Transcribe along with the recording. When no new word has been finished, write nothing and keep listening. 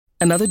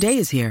Another day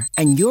is here,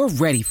 and you're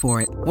ready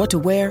for it. What to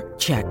wear?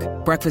 Check.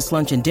 Breakfast,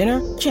 lunch, and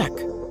dinner? Check.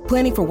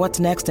 Planning for what's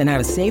next and how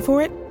to save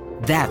for it?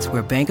 That's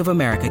where Bank of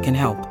America can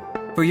help.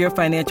 For your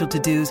financial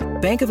to-dos,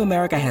 Bank of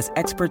America has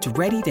experts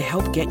ready to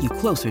help get you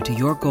closer to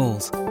your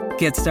goals.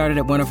 Get started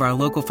at one of our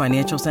local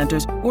financial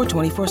centers or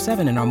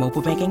 24/7 in our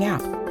mobile banking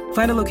app.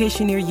 Find a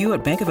location near you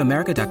at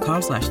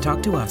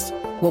bankofamerica.com/talktous.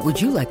 What would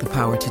you like the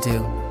power to do?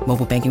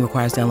 Mobile banking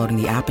requires downloading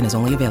the app and is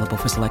only available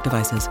for select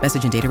devices.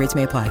 Message and data rates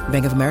may apply.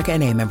 Bank of America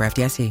N.A., member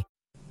FDIC.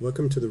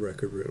 Welcome to the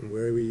Record Room,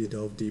 where we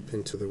delve deep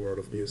into the world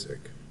of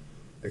music,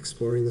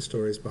 exploring the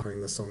stories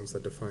behind the songs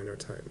that define our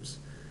times.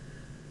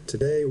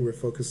 Today, we're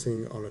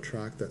focusing on a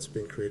track that's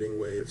been creating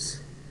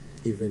waves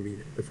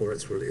even before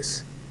its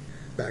release.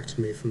 Back to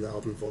Me from the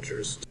album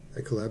Vultures,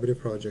 a collaborative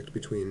project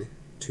between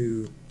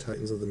two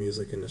titans of the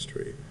music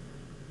industry,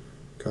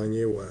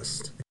 Kanye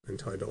West and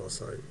Ty Dolla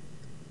 $ign.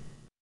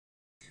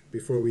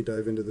 Before we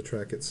dive into the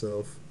track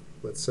itself,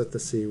 let's set the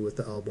scene with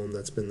the album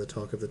that's been the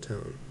talk of the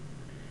town.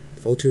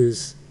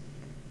 Vultures.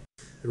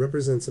 It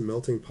represents a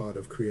melting pot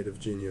of creative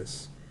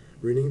genius,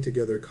 bringing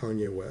together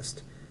Kanye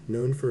West,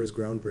 known for his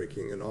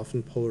groundbreaking and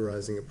often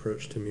polarizing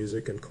approach to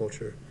music and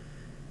culture,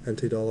 and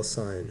Ty Dolla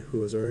 $ign,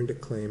 who has earned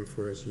acclaim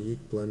for his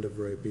unique blend of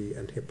R&B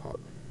and hip-hop.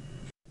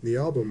 The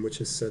album,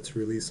 which is set to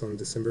release on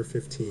December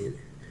 15,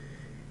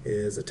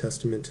 is a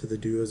testament to the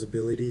duo's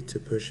ability to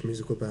push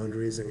musical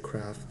boundaries and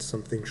craft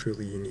something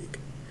truly unique.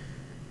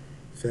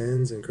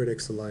 Fans and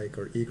critics alike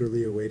are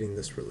eagerly awaiting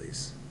this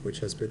release, which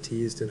has been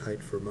teased and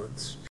hyped for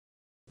months.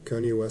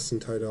 Kanye West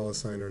and Ty Dolla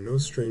 $ign are no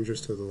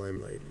strangers to the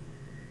limelight,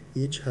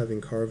 each having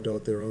carved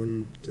out their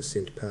own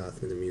distinct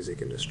path in the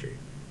music industry.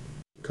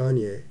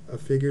 Kanye, a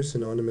figure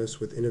synonymous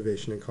with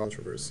innovation and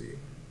controversy,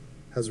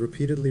 has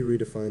repeatedly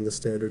redefined the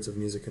standards of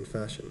music and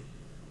fashion,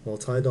 while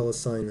Ty Dolla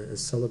 $ign is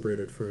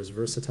celebrated for his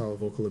versatile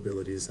vocal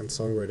abilities and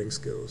songwriting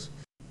skills.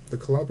 The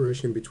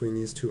collaboration between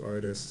these two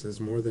artists is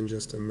more than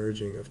just a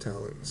merging of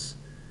talents.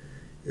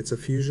 It's a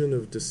fusion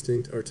of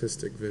distinct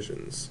artistic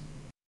visions.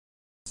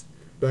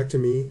 Back to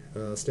Me,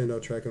 a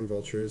standout track on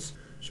Vultures,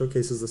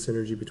 showcases the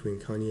synergy between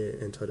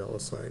Kanye and Ty Dolla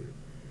 $ign.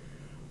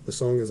 The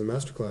song is a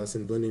masterclass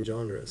in blending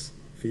genres,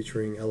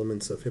 featuring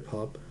elements of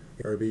hip-hop,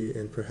 R&B,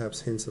 and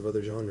perhaps hints of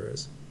other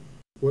genres.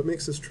 What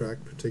makes this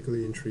track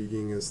particularly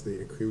intriguing is the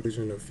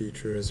inclusion of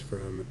features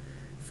from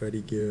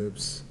Freddie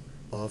Gibbs,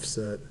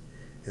 Offset,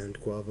 and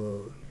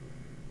Quavo,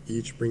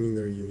 each bringing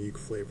their unique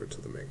flavor to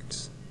the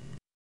mix.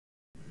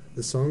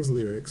 The song's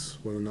lyrics,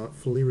 while not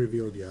fully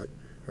revealed yet,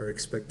 are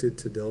expected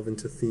to delve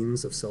into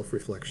themes of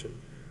self-reflection,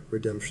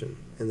 redemption,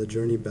 and the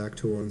journey back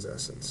to one's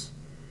essence.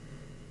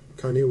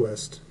 Kanye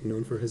West,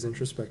 known for his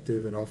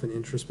introspective and often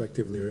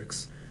introspective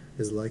lyrics,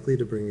 is likely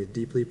to bring a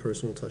deeply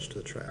personal touch to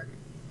the track.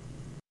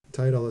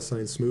 Ty Dolla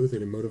 $ign's smooth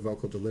and emotive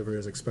vocal delivery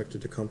is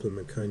expected to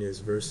complement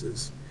Kanye's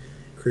verses,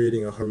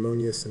 creating a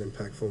harmonious and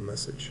impactful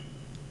message.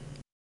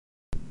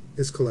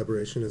 This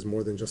collaboration is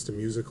more than just a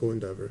musical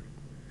endeavor.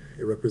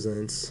 It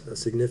represents a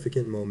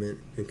significant moment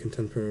in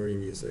contemporary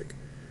music.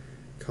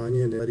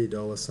 Kanye and Ty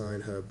Dolla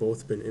 $ign have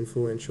both been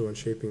influential in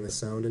shaping the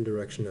sound and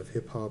direction of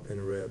hip-hop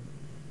and rap.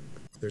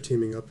 Their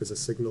teaming up is a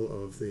signal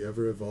of the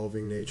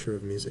ever-evolving nature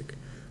of music,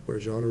 where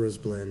genres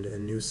blend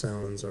and new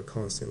sounds are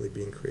constantly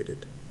being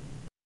created.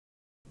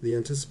 The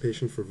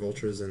anticipation for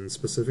Vultures, and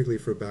specifically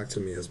for Back to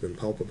Me, has been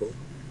palpable.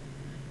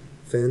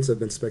 Fans have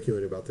been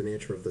speculating about the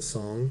nature of the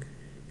song,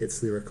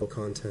 its lyrical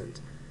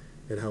content,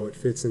 and how it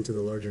fits into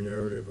the larger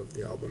narrative of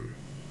the album.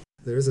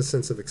 There is a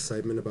sense of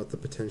excitement about the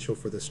potential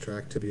for this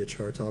track to be a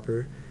chart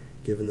topper,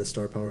 given the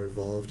star power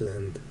involved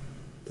and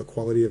the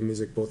quality of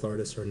music both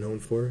artists are known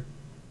for.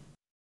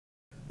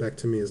 Back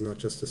to Me is not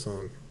just a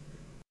song.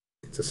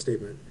 It's a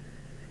statement.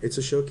 It's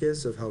a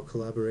showcase of how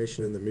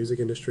collaboration in the music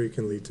industry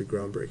can lead to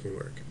groundbreaking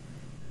work.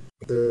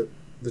 The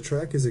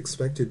track is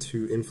expected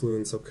to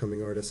influence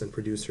upcoming artists and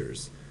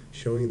producers,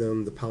 showing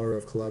them the power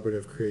of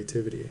collaborative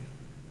creativity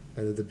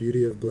and the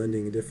beauty of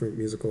blending different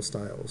musical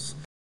styles.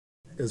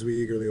 As we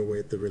eagerly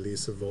await the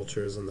release of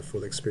Vultures and the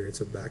full experience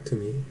of Back to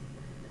Me,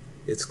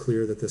 it's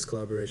clear that this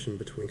collaboration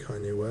between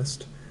Kanye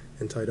West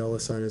and Ty Dolla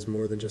 $ign is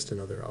more than just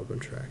another album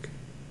track.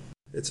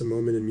 It's a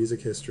moment in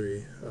music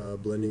history, a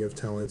blending of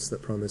talents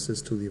that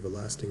promises to leave a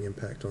lasting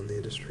impact on the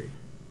industry.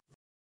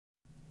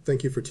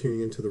 Thank you for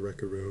tuning into the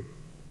Record Room.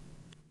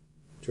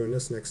 Join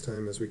us next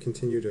time as we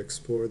continue to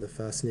explore the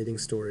fascinating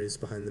stories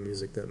behind the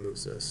music that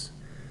moves us.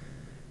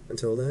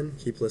 Until then,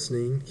 keep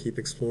listening, keep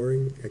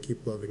exploring, and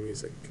keep loving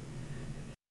music.